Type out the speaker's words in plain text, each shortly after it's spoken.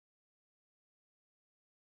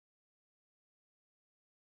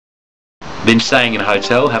Been staying in a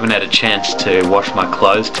hotel, haven't had a chance to wash my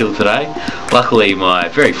clothes till today. Luckily my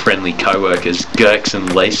very friendly co-workers Gurks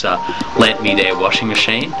and Lisa lent me their washing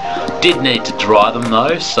machine. Did need to dry them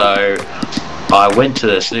though, so I went to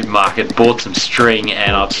the supermarket, bought some string,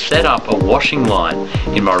 and I've set up a washing line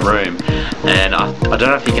in my room. And I don't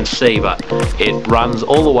know if you can see, but it runs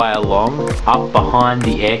all the way along, up behind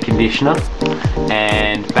the air conditioner,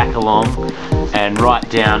 and back along, and right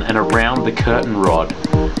down and around the curtain rod.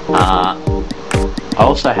 I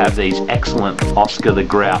also have these excellent Oscar the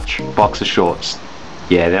Grouch boxer shorts.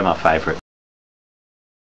 Yeah, they're my favourite.